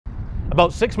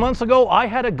About 6 months ago, I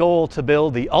had a goal to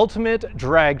build the ultimate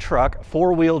drag truck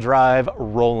 4-wheel drive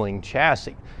rolling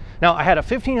chassis. Now, I had a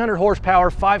 1500 horsepower,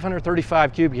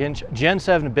 535 cubic inch Gen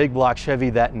 7 big block Chevy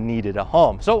that needed a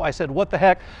home. So I said, what the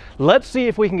heck, let's see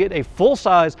if we can get a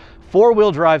full-size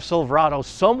 4-wheel drive Silverado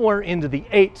somewhere into the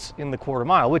 8s in the quarter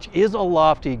mile, which is a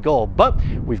lofty goal, but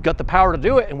we've got the power to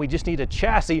do it, and we just need a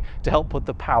chassis to help put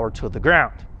the power to the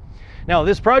ground. Now,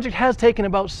 this project has taken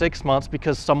about 6 months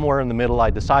because somewhere in the middle I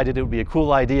decided it would be a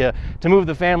cool idea to move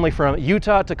the family from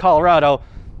Utah to Colorado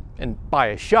and buy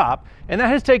a shop, and that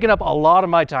has taken up a lot of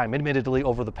my time, admittedly,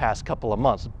 over the past couple of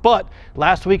months. But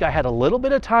last week I had a little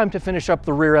bit of time to finish up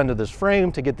the rear end of this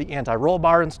frame, to get the anti-roll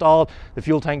bar installed, the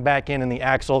fuel tank back in, and the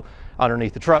axle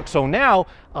underneath the truck. So now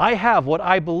I have what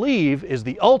I believe is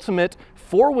the ultimate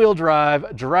 4-wheel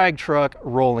drive drag truck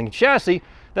rolling chassis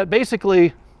that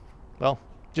basically, well,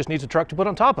 just needs a truck to put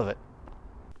on top of it.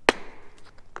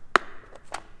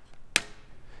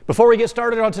 Before we get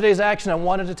started on today's action, I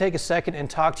wanted to take a second and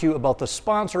talk to you about the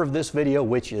sponsor of this video,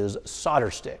 which is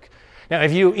Solder Stick. Now,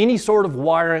 if you any sort of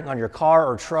wiring on your car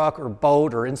or truck or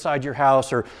boat or inside your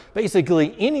house, or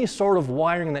basically any sort of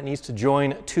wiring that needs to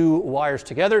join two wires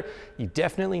together, you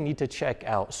definitely need to check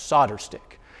out Solder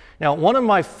Stick. Now, one of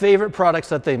my favorite products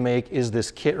that they make is this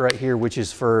kit right here, which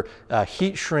is for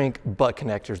heat shrink butt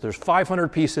connectors. There's 500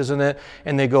 pieces in it,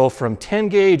 and they go from 10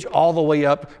 gauge all the way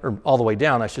up, or all the way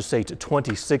down, I should say, to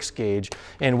 26 gauge.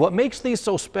 And what makes these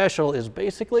so special is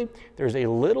basically there's a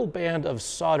little band of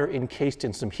solder encased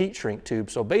in some heat shrink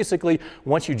tubes. So basically,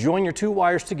 once you join your two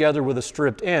wires together with the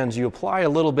stripped ends, you apply a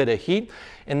little bit of heat,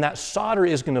 and that solder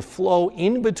is going to flow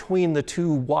in between the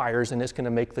two wires, and it's going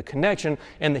to make the connection.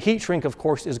 And the heat shrink, of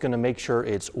course, is going to make sure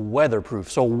it's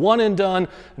weatherproof. So one and done,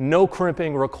 no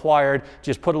crimping required.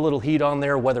 Just put a little heat on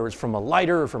there, whether it's from a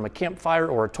lighter or from a campfire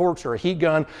or a Torx or a heat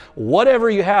gun, whatever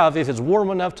you have. If it's warm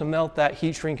enough to melt that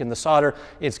heat shrink in the solder,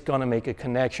 it's going to make a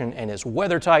connection, and it's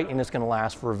weather tight, and it's going to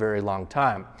last for a very long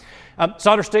time.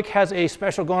 Solder Stick has a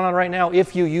special going on right now.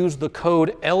 If you use the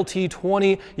code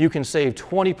LT20, you can save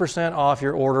 20% off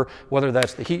your order, whether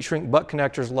that's the heat shrink butt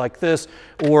connectors like this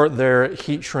or their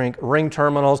heat shrink ring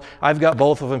terminals. I've got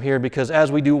both of them here because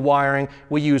as we do wiring,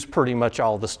 we use pretty much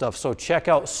all the stuff. So check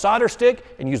out Solder Stick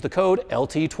and use the code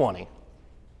LT20.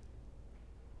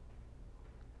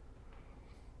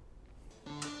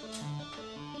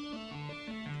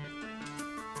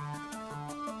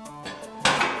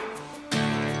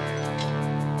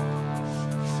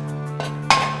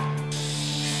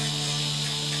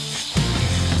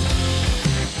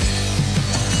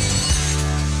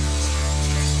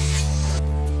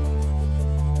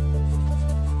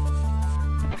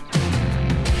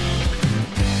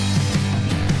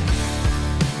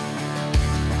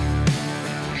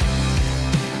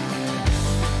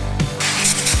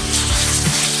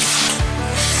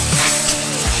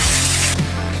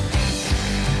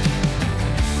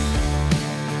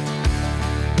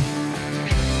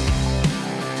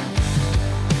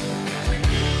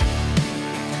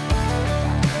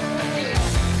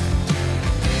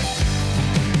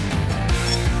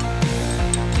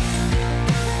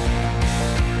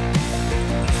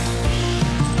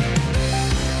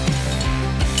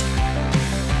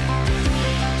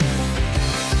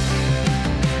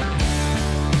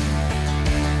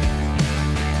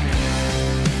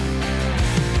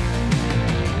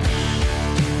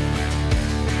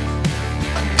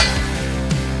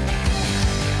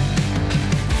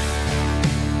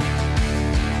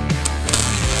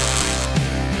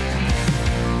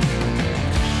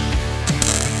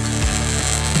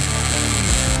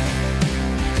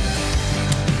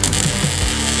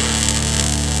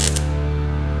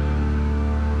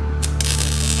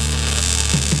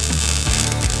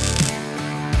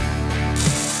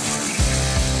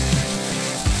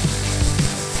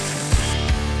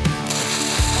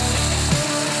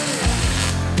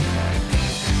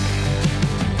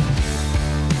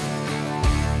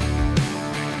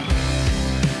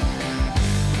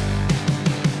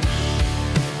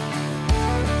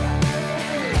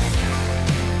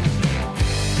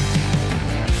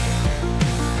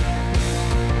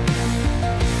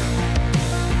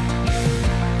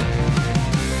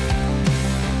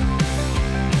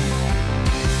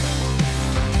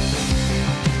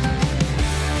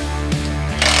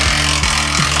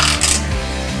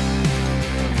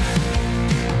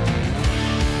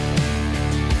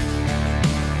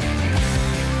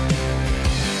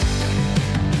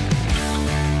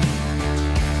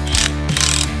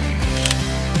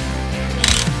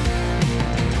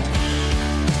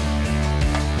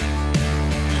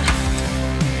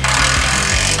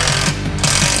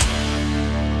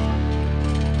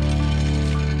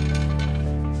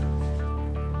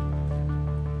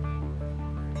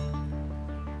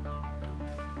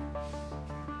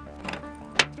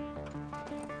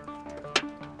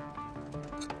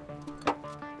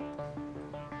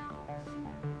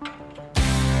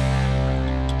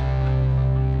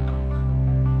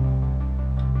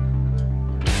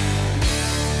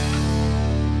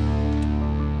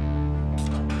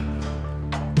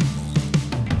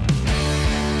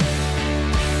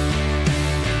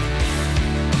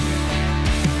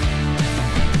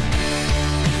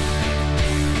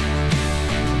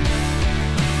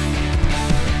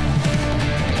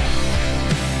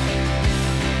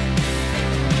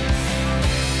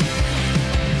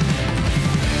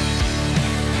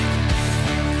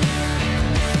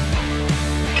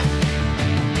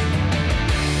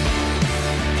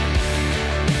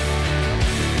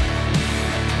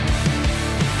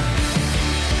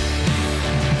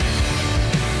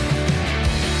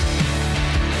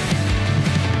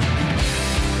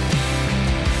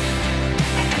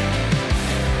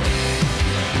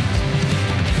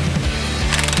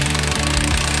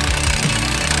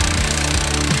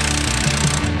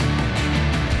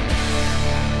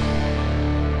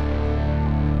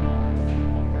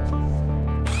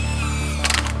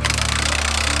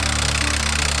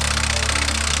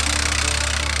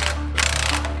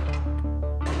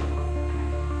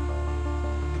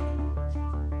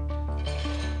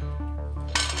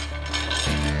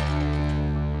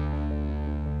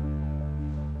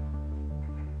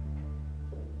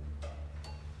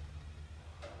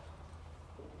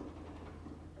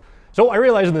 So I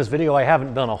realized in this video I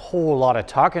haven't done a whole lot of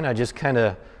talking. I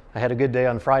had a good day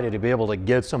on Friday to be able to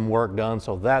get some work done,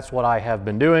 so that's what I have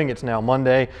been doing. It's now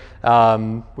Monday,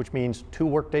 which means 2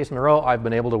 work days in a row I've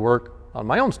been able to work on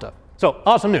my own stuff. So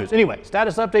awesome news. Anyway,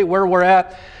 status update where we're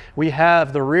at. We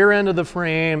have the rear end of the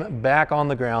frame back on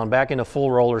the ground, back into full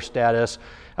roller status.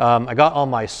 I got all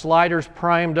my sliders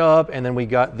primed up, and then we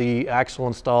got the axle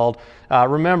installed.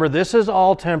 Remember, this is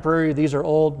all temporary. These are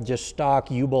old, just stock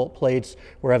U-bolt plates.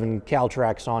 We're having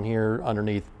Caltrax on here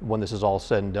underneath when this is all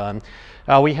said and done.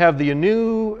 We have the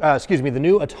new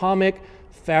Atomic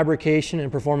Fabrication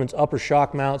and Performance upper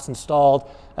shock mounts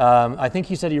installed. I think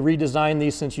he said he redesigned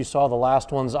these since you saw the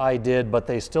last ones I did, but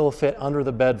they still fit under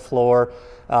the bed floor.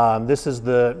 This is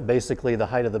basically the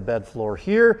height of the bed floor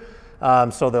here,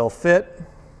 so they'll fit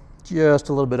just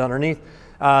a little bit underneath.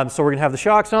 So we're gonna have the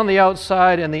shocks on the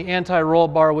outside, and the anti-roll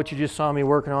bar, which you just saw me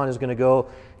working on, is gonna go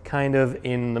kind of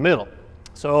in the middle.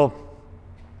 So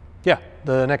yeah,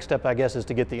 the next step, I guess, is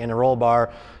to get the anti-roll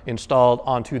bar installed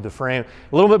onto the frame.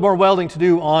 A little bit more welding to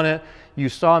do on it. You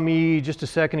saw me just a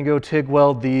second ago TIG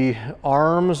weld the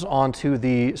arms onto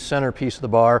the center piece of the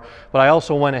bar, but I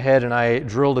also went ahead and I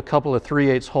drilled a couple of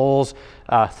 3/8 holes,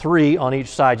 3 on each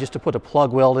side, just to put a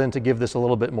plug weld in to give this a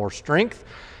little bit more strength.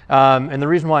 And the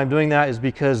reason why I'm doing that is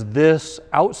because this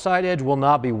outside edge will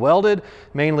not be welded,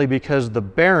 mainly because the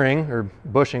bearing, or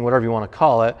bushing, whatever you want to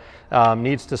call it,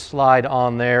 needs to slide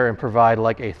on there and provide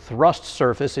like a thrust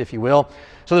surface, if you will.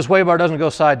 So this sway bar doesn't go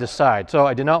side to side. So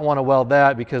I did not want to weld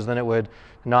that, because then it would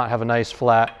not have a nice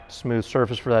flat, smooth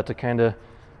surface for that to kind of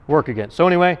work against. So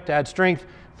anyway, to add strength,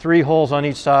 3 holes on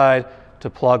each side to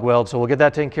plug weld. So we'll get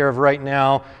that taken care of right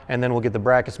now, and then we'll get the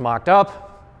brackets mocked up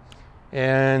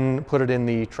and put it in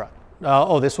the truck.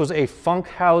 Oh, this was a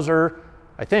Funkhouser,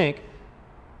 I think,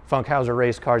 Funkhouser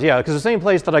race cars. Yeah, because the same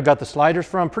place that I got the sliders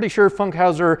from. Pretty sure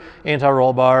Funkhouser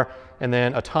AntiRoll Bar, and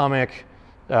then Atomic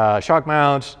shock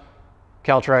mounts,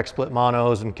 Caltrax split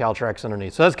monos, and Caltrax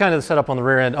underneath. So that's kind of the setup on the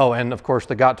rear end. Oh, and of course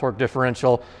the Torque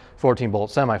Differential 14-bolt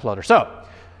semi-floater. So a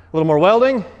little more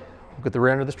welding, we'll get the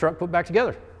rear end of this truck put back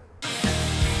together.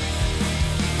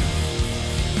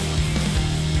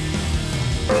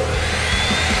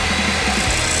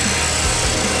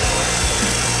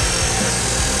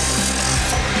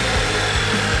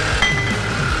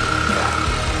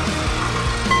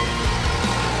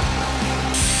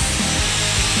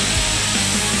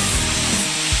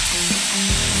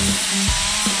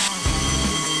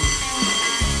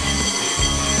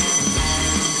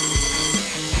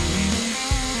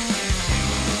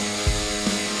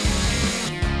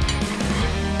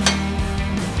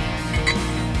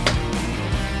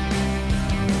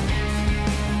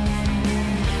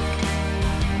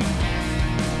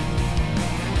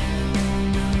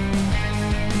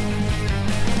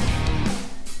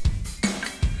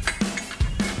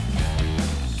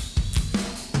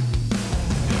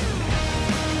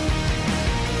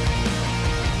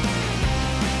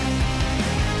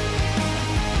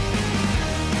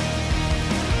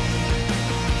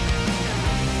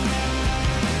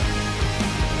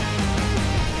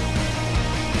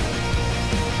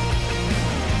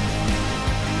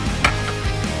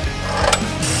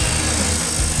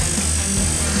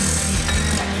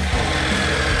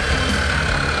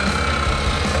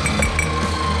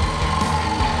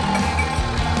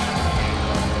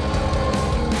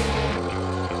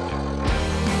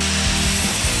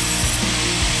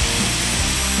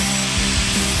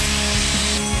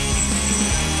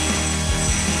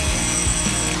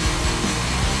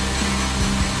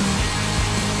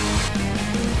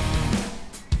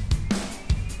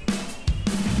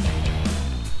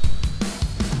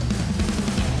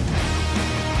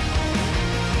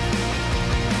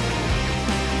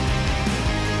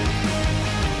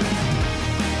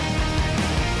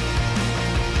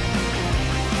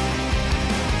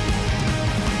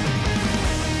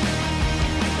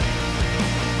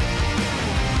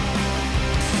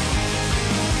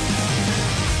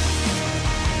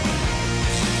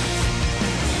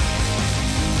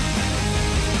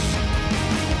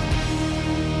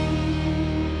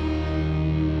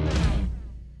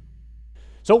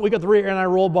 So we got the rear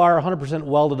anti-roll bar 100%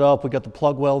 welded up. We got the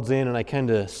plug welds in, and I kind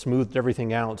of smoothed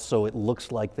everything out so it looks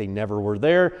like they never were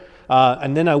there.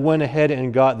 And then I went ahead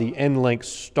and got the end links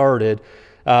started.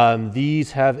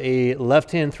 These have a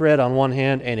left-hand thread on one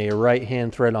hand and a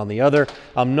right-hand thread on the other.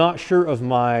 I'm not sure of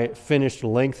my finished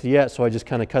length yet, so I just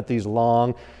kind of cut these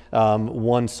long.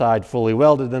 one side fully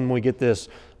welded. Then when we get this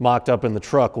mocked up in the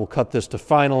truck, we'll cut this to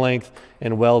final length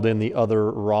and weld in the other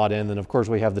rod end. And of course,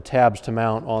 we have the tabs to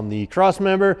mount on the cross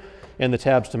member and the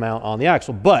tabs to mount on the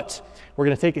axle. But we're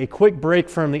going to take a quick break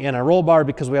from the anti-roll bar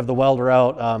because we have the welder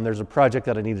out. There's a project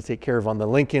that I need to take care of on the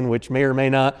Lincoln, which may or may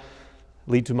not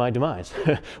lead to my demise.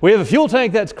 We have a fuel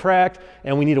tank that's cracked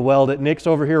and we need to weld it. Nick's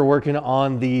over here working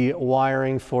on the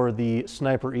wiring for the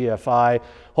Sniper EFI.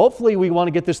 Hopefully we want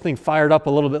to get this thing fired up a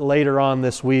little bit later on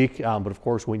this week, but of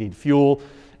course we need fuel.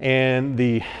 And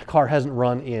the car hasn't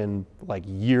run in like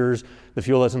years. The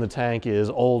fuel that's in the tank is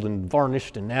old and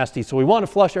varnished and nasty, so we want to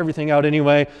flush everything out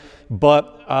anyway.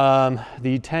 But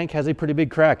the tank has a pretty big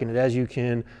crack in it. As you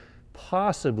can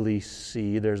possibly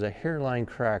see, there's a hairline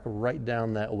crack right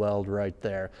down that weld right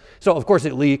there. So of course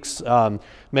it leaks,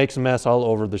 makes a mess all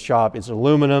over the shop. It's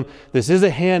aluminum. This is a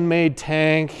handmade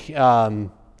tank,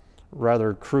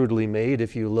 rather crudely made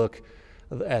if you look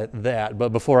at that.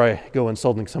 But before I go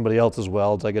insulting somebody else's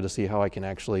welds, I got to see how I can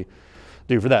actually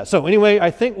do for that. So anyway,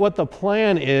 I think what the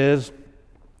plan is,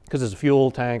 because it's a fuel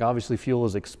tank, obviously fuel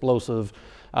is explosive,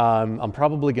 I'm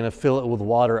probably going to fill it with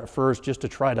water at first just to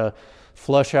try to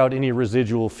flush out any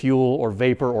residual fuel or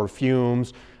vapor or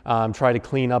fumes, try to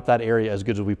clean up that area as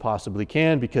good as we possibly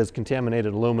can, because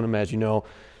contaminated aluminum, as you know,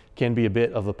 can be a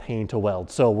bit of a pain to weld.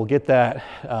 So we'll get that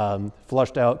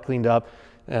flushed out, cleaned up,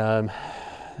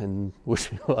 and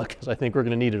wish me luck, because I think we're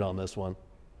going to need it on this one.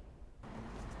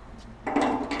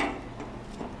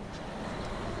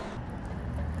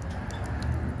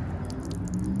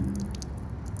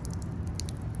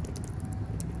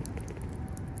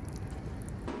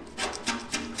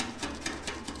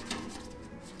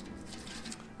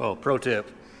 Oh, pro tip,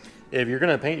 if you're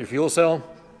going to paint your fuel cell,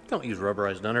 don't use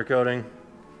rubberized undercoating.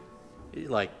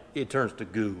 It turns to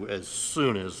goo as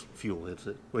soon as fuel hits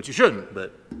it, which you shouldn't,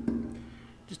 but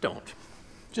just don't.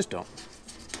 Just don't.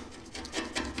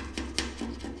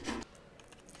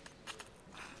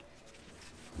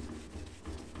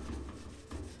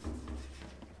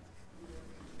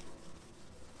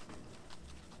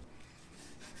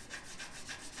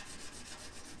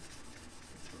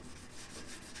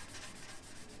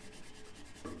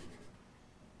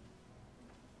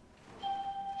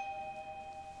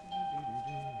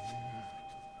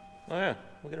 Oh yeah,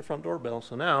 we got a front doorbell,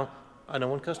 so now I know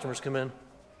when customers come in.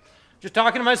 Just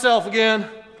talking to myself again.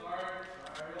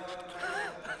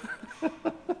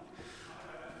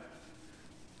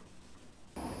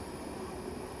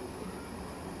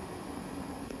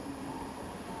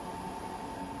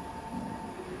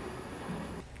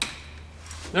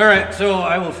 All right, so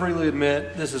I will freely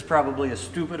admit this is probably a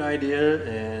stupid idea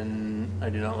and I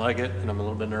do not like it and I'm a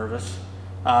little bit nervous.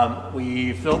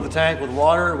 We filled the tank with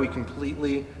water. We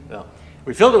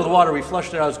filled it with water. We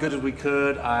flushed it out as good as we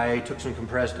could. I took some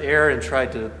compressed air and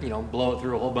tried to, blow it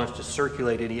through a whole bunch to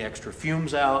circulate any extra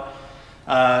fumes out.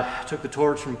 Took the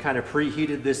torch and kind of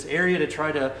preheated this area to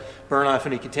try to burn off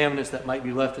any contaminants that might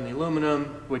be left in the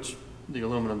aluminum, which the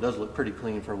aluminum does look pretty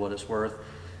clean for what it's worth.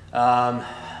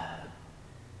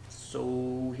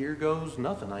 So here goes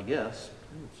nothing, I guess.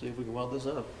 Let's see if we can weld this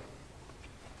up.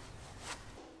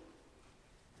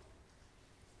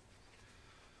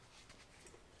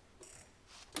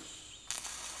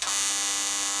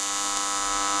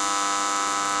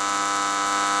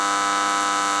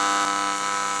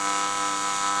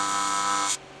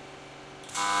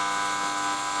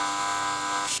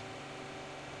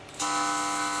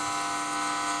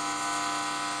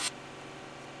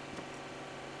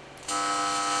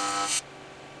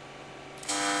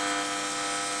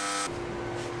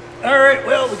 All right,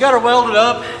 well, we got her welded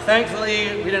up.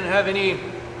 Thankfully, we didn't have any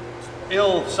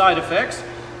ill side effects.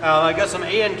 I got some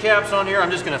AN caps on here.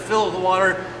 I'm just gonna fill it with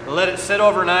water and let it sit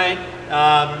overnight.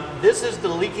 This is the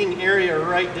leaking area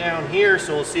right down here,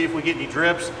 so we'll see if we get any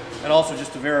drips, and also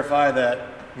just to verify that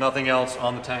nothing else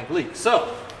on the tank leaks.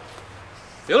 So,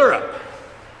 fill her up.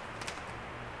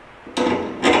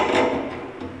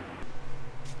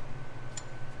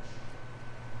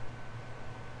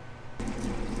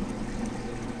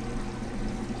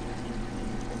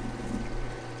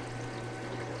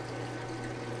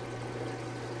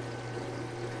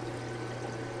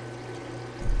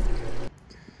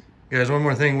 Guys, one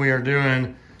more thing we are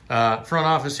doing, front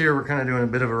office here, we're kind of doing a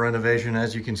bit of a renovation.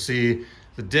 As you can see,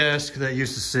 the desk that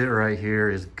used to sit right here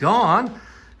is gone,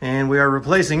 and we are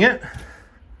replacing it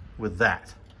with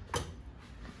that.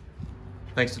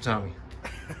 Thanks to Tommy.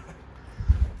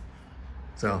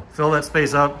 So, fill that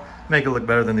space up, make it look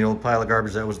better than the old pile of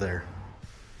garbage that was there.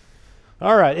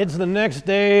 All right, it's the next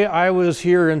day. I was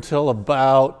here until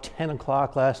about 10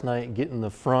 o'clock last night, getting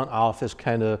the front office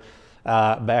kind of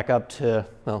back up to,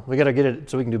 well, we got to get it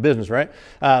so we can do business, right?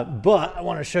 But I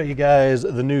want to show you guys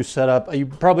the new setup. You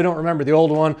probably don't remember the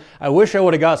old one. I wish I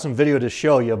would have got some video to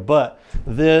show you, but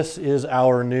this is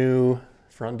our new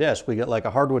front desk. We got like a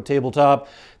hardwood tabletop.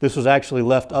 This was actually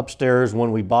left upstairs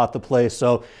when we bought the place,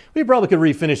 so we probably could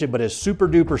refinish it, but it's super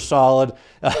duper solid.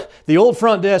 The old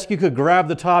front desk, you could grab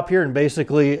the top here and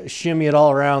basically shimmy it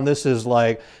all around. This is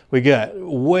like, we got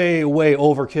way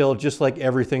overkill, just like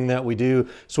everything that we do.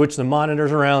 Switch the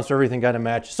monitors around so everything kind of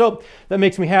matches. So that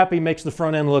makes me happy, makes the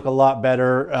front end look a lot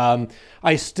better.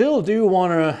 I still do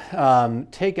want to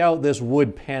take out this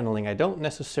wood paneling. I don't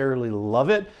necessarily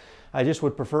love it. I just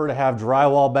would prefer to have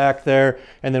drywall back there,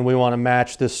 and then we want to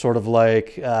match this sort of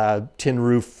like tin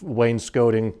roof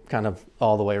wainscoting kind of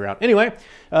all the way around. Anyway,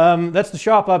 that's the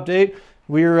shop update.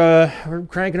 We're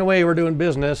cranking away, we're doing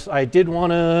business. I did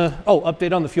want to,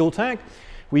 update on the fuel tank.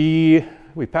 We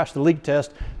passed the leak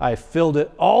test. I filled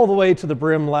it all the way to the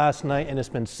brim last night, and it's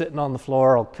been sitting on the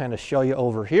floor. I'll kind of show you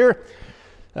over here.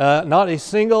 Not a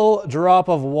single drop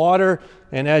of water,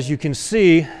 and as you can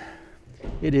see,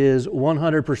 it is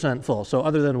 100% full. So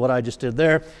other than what I just did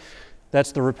there,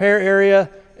 that's the repair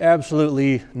area,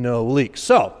 absolutely no leaks.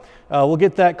 So we'll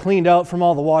get that cleaned out from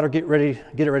all the water, get it ready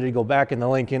to go back in the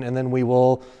Lincoln, and then we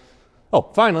will,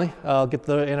 finally, get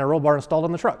the AntiRoll bar installed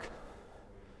on the truck.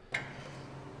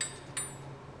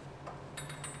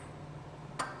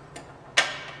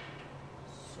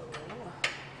 So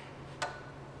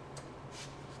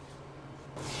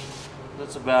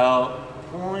that's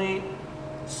about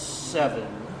 0.7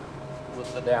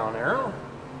 with the down arrow.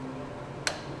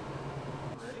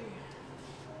 Ready?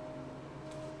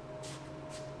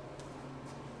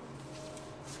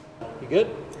 You good?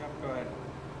 Yep, go ahead.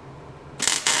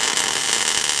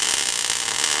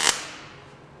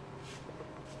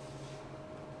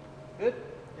 Good?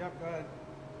 Yep, go ahead.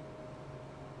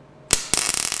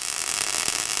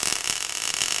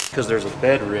 Because there's a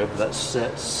bed rib that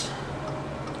sits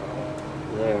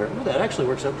there. Ooh, that actually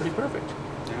works out pretty perfect.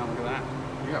 Yeah, look at that.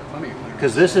 You got plenty of clearance.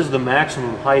 Because this is the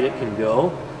maximum height it can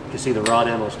go. You can see the rod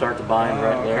end will start to bind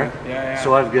right there. Yeah.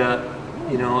 So I've got,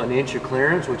 an inch of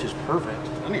clearance, which is perfect.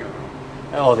 Plenty of room.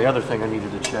 Oh, the other thing I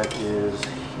needed to check is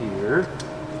here.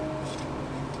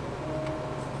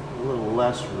 A little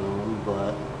less room,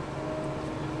 but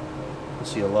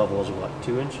let's see, a level is what,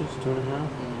 2 inches, 2.5?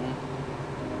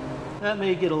 That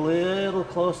may get a little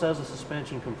close as the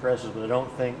suspension compresses, but I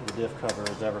don't think the diff cover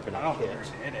is ever going to hit. I don't think there's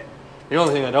hit it. The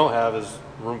only thing I don't have is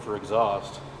room for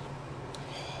exhaust,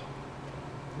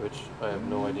 which I have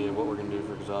no idea what we're going to do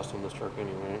for exhaust on this truck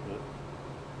anyway. Yeah,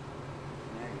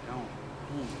 you don't.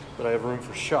 But I have room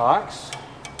for shocks.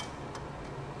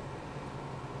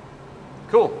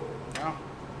 Cool. Yeah.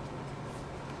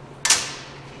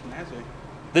 Snazzy.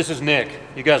 This is Nick.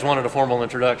 You guys wanted a formal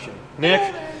introduction.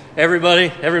 Nick, everybody,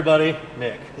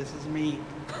 Nick. This is me.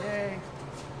 Yay.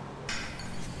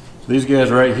 So these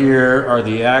guys right here are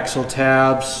the axle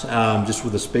tabs. Just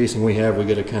with the spacing we have, we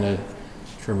got to kind of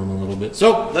trim them a little bit.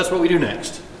 So that's what we do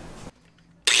next.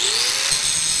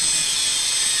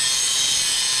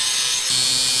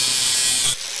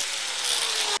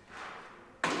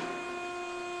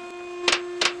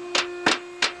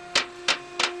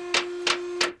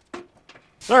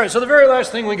 All right, so the very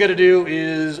last thing we got to do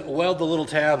is weld the little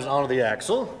tabs onto the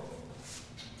axle,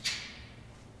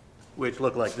 which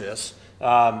look like this,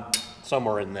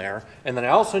 somewhere in there. And then I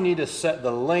also need to set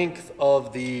the length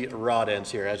of the rod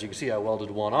ends here. As you can see, I welded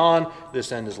one on.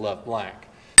 This end is left blank.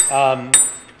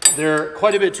 They're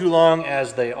quite a bit too long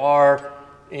as they are,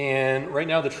 and right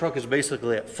now the truck is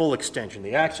basically at full extension.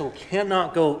 The axle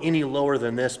cannot go any lower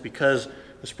than this because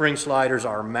the spring sliders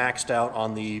are maxed out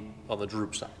on the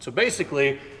droop side. So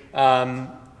basically,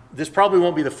 this probably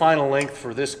won't be the final length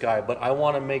for this guy, but I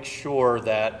want to make sure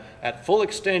that at full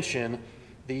extension,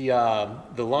 the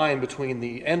line between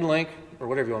the end link, or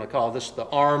whatever you want to call this, the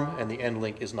arm and the end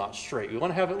link is not straight. We want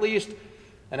to have at least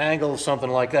an angle of something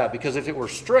like that, because if it were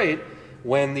straight,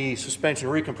 when the suspension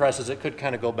recompresses, it could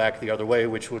kind of go back the other way,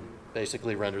 which would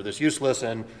basically render this useless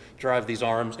and drive these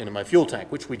arms into my fuel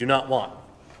tank, which we do not want.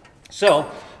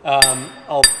 So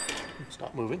I'll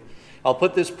stop moving. I'll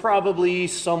put this probably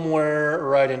somewhere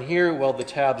right in here, weld the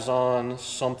tabs on,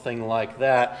 something like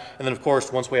that. And then of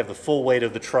course, once we have the full weight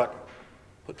of the truck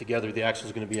put together, the axle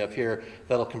is going to be up here.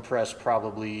 That'll compress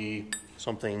probably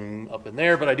something up in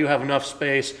there, but I do have enough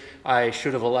space I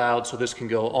should have allowed so this can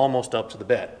go almost up to the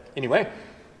bed. Anyway,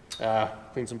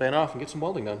 clean some paint off and get some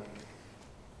welding done.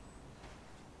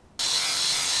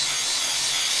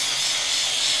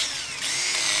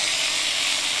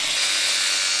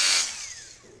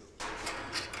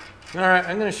 All right,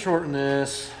 I'm going to shorten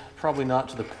this probably not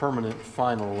to the permanent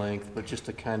final length, but just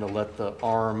to kind of let the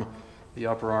arm, the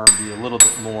upper arm, be a little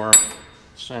bit more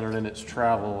centered in its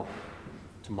travel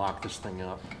to mock this thing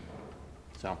up.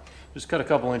 So just cut a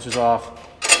couple inches off,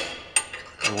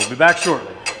 and we'll be back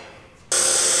shortly.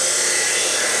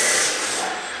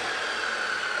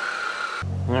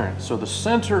 All right, so the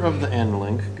center of the end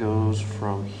link goes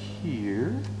from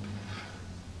here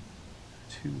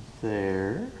to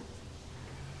there.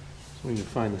 So we can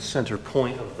find the center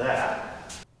point of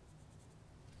that.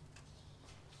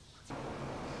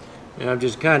 And I'm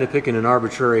just kind of picking an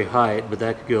arbitrary height, but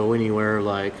that could go anywhere,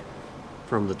 like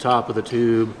from the top of the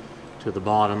tube to the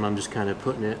bottom. I'm just kind of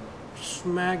putting it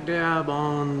smack dab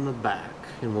on the back,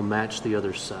 and we'll match the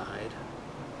other side.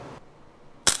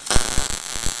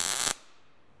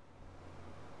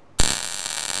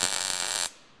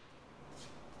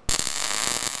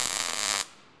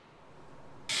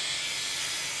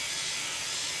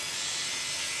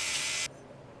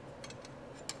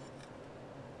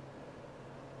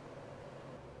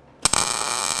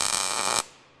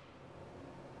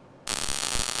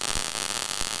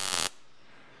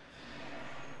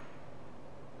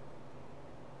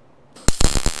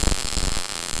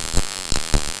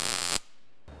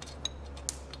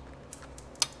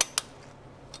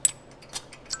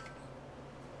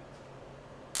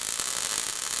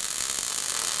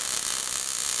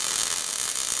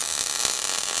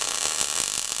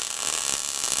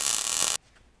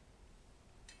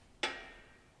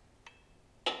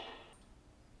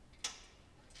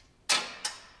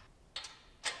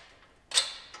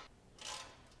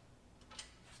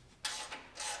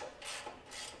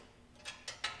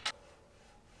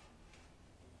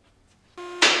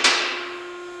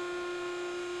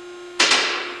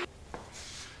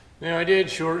 Now I did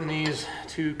shorten these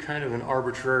to kind of an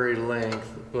arbitrary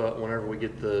length, but whenever we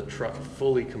get the truck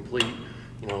fully complete,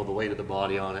 you know, the weight of the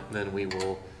body on it, then we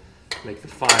will make the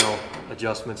final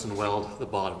adjustments and weld the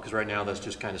bottom, because right now that's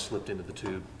just kind of slipped into the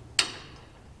tube.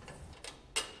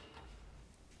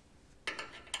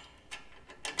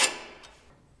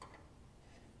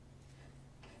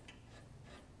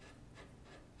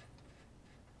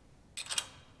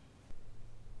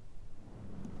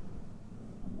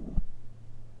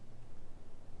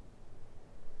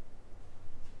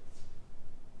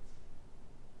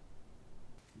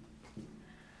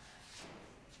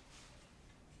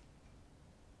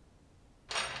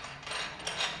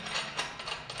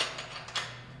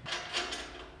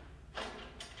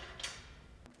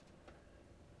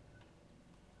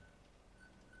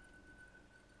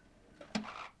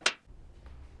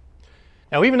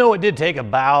 Now, even though it did take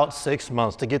about 6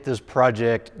 months to get this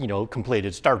project, you know,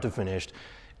 completed, start to finish,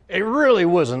 it really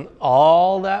wasn't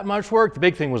all that much work. The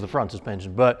big thing was the front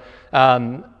suspension, but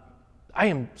I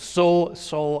am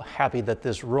so happy that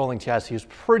this rolling chassis is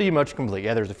pretty much complete.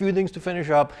 Yeah, there's a few things to finish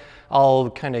up. I'll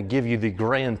kind of give you the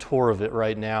grand tour of it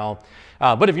right now.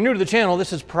 But if you're new to the channel,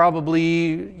 this is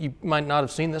probably, you might not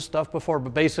have seen this stuff before,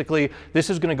 but basically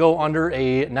this is going to go under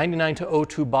a 99 to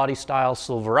 02 body style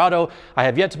Silverado. I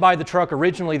have yet to buy the truck.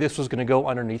 Originally this was going to go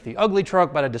underneath the ugly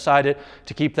truck, but I decided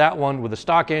to keep that one with a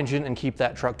stock engine and keep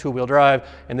that truck two-wheel drive,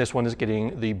 and this one is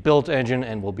getting the built engine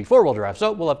and will be four-wheel drive.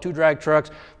 So we'll have two drag trucks.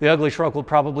 The ugly truck will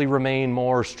probably remain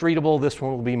more streetable. This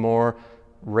one will be more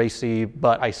racy,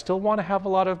 but I still want to have a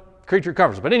lot of creature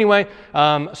comforts. But anyway,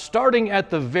 starting at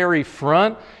the very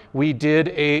front, we did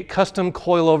a custom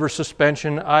coilover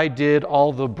suspension. I did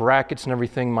all the brackets and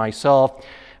everything myself.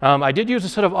 I did use a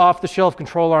set of off-the-shelf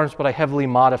control arms, but I heavily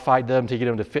modified them to get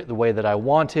them to fit the way that I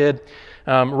wanted.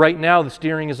 Right now, the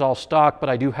steering is all stock, but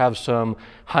I do have some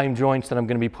Heim joints that I'm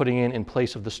going to be putting in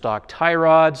place of the stock tie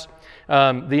rods.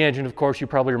 The engine, of course, you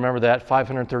probably remember that,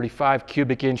 535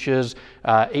 cubic inches,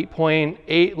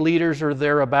 8.8 liters or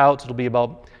thereabouts. It'll be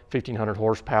about 1,500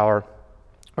 horsepower,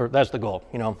 or that's the goal,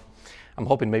 you know. I'm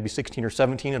hoping maybe 16 or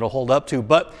 17 it'll hold up to,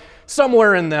 but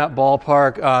somewhere in that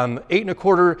ballpark. 8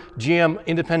 1/4 GM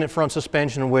independent front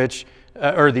suspension, which,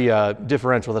 or the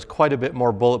differential, that's quite a bit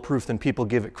more bulletproof than people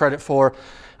give it credit for.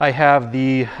 I have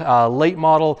the late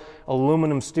model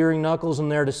aluminum steering knuckles in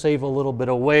there to save a little bit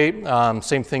of weight.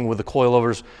 Same thing with the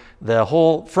coilovers. The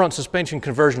whole front suspension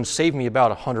conversion saved me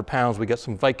about 100 pounds. We got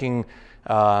some Viking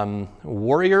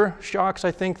Warrior shocks,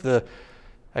 I think.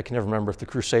 I can never remember if the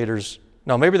Crusaders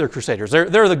No, maybe they're Crusaders.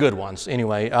 They're the good ones.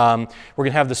 Anyway, we're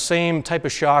going to have the same type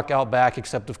of shock out back,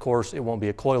 except, of course, it won't be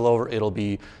a coilover. It'll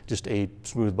be just a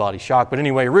smooth body shock. But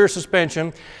anyway, rear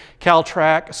suspension,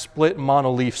 Caltrac split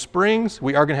monoleaf springs.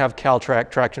 We are going to have Caltrac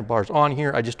traction bars on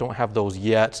here. I just don't have those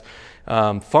yet.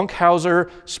 Funkhouser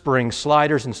spring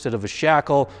sliders instead of a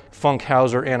shackle.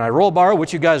 Funkhouser AntiRoll Bar,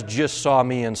 which you guys just saw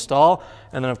me install.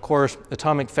 And then, of course,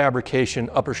 Atomic Fabrication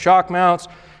upper shock mounts.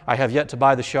 I have yet to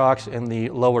buy the shocks and the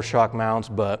lower shock mounts,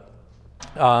 but,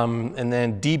 and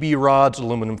then DB rods,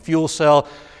 aluminum fuel cell.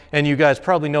 And you guys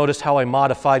probably noticed how I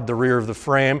modified the rear of the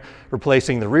frame,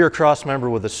 replacing the rear cross member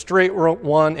with a straight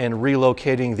one and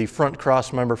relocating the front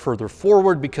cross member further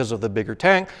forward because of the bigger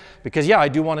tank. Because yeah, I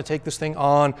do want to take this thing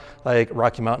on like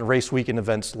Rocky Mountain Race Week and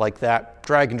events like that,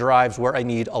 drag and drives where I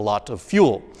need a lot of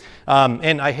fuel.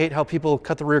 And I hate how people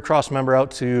cut the rear cross member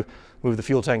out to move the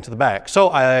fuel tank to the back. So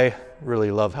I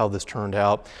really love how this turned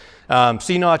out.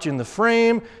 C-notch in the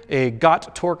frame, a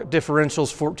GOT Torque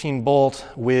Differentials 14 bolt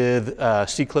with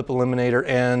C-clip eliminator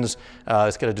ends.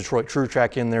 It's got a Detroit True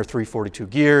Track in there, 342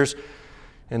 gears.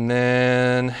 And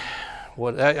then,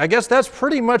 I guess that's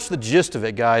pretty much the gist of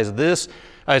it, guys. This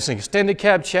is an extended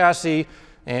cab chassis,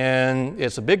 and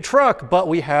it's a big truck, but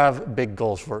we have big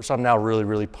goals for it. So I'm now really,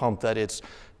 really pumped that it's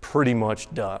pretty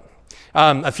much done.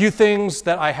 A few things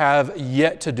that I have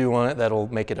yet to do on it that'll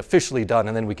make it officially done,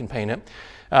 and then we can paint it.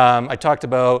 I talked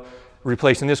about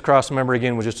replacing this cross member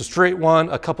again with just a straight one,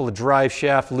 a couple of drive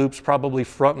shaft loops, probably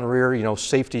front and rear, you know,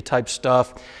 safety type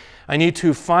stuff. I need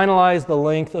to finalize the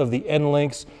length of the end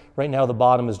links. Right now the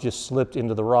bottom is just slipped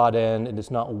into the rod end and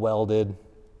it's not welded.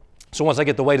 So once I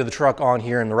get the weight of the truck on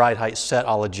here and the ride height set,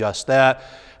 I'll adjust that.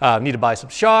 Need to buy some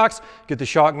shocks, get the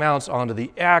shock mounts onto the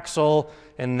axle,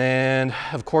 and then,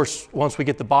 of course, once we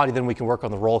get the body, then we can work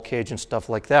on the roll cage and stuff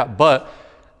like that. But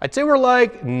I'd say we're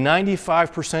like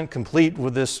 95% complete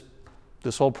with this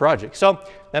whole project. So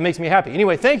that makes me happy.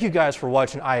 Anyway, thank you guys for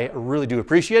watching. I really do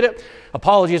appreciate it.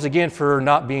 Apologies again for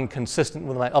not being consistent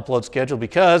with my upload schedule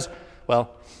because,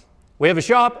 well, we have a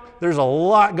shop, there's a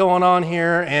lot going on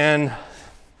here, and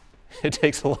it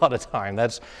takes a lot of time.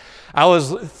 I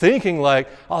was thinking like,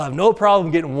 I'll have no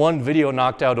problem getting one video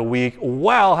knocked out a week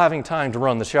while having time to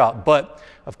run the shop. But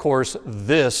of course,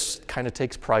 this kind of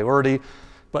takes priority.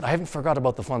 But I haven't forgot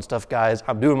about the fun stuff, guys.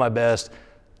 I'm doing my best,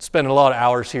 spending a lot of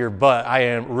hours here, but I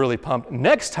am really pumped.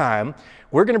 Next time,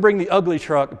 we're gonna bring the ugly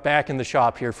truck back in the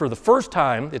shop here for the first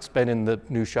time. It's been in the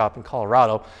new shop in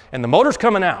Colorado, and the motor's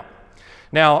coming out.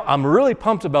 Now, I'm really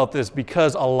pumped about this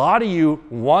because a lot of you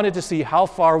wanted to see how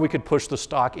far we could push the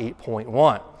stock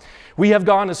 8.1. We have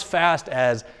gone as fast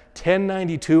as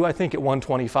 1092, I think, at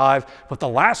 125, but the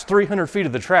last 300 feet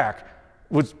of the track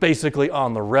was basically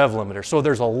on the rev limiter. So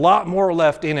there's a lot more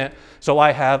left in it. So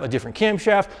I have a different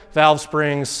camshaft, valve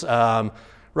springs,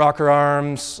 rocker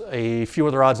arms, a few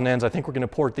other odds and ends. I think we're gonna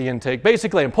port the intake.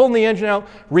 Basically, I'm pulling the engine out,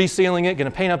 resealing it, gonna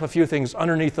paint up a few things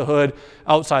underneath the hood.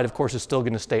 Outside, of course, is still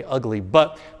gonna stay ugly.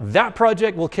 But that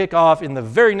project will kick off in the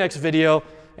very next video,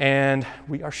 and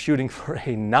we are shooting for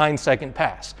a 9-second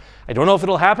pass. I don't know if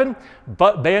it'll happen,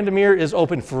 but Bandimere is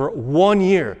open for 1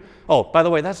 year. Oh, by the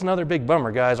way, that's another big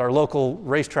bummer, guys. Our local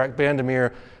racetrack,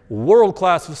 Bandimere,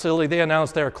 world-class facility. They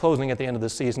announced they're closing at the end of the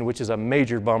season, which is a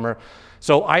major bummer.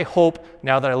 So I hope,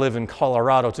 now that I live in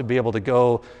Colorado, to be able to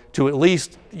go to at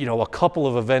least, you know, a couple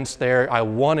of events there. I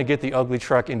want to get the ugly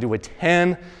truck into a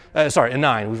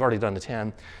 9. We've already done a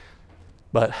 10.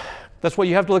 But that's what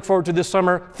you have to look forward to this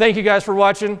summer. Thank you guys for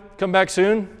watching. Come back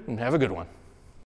soon and have a good one.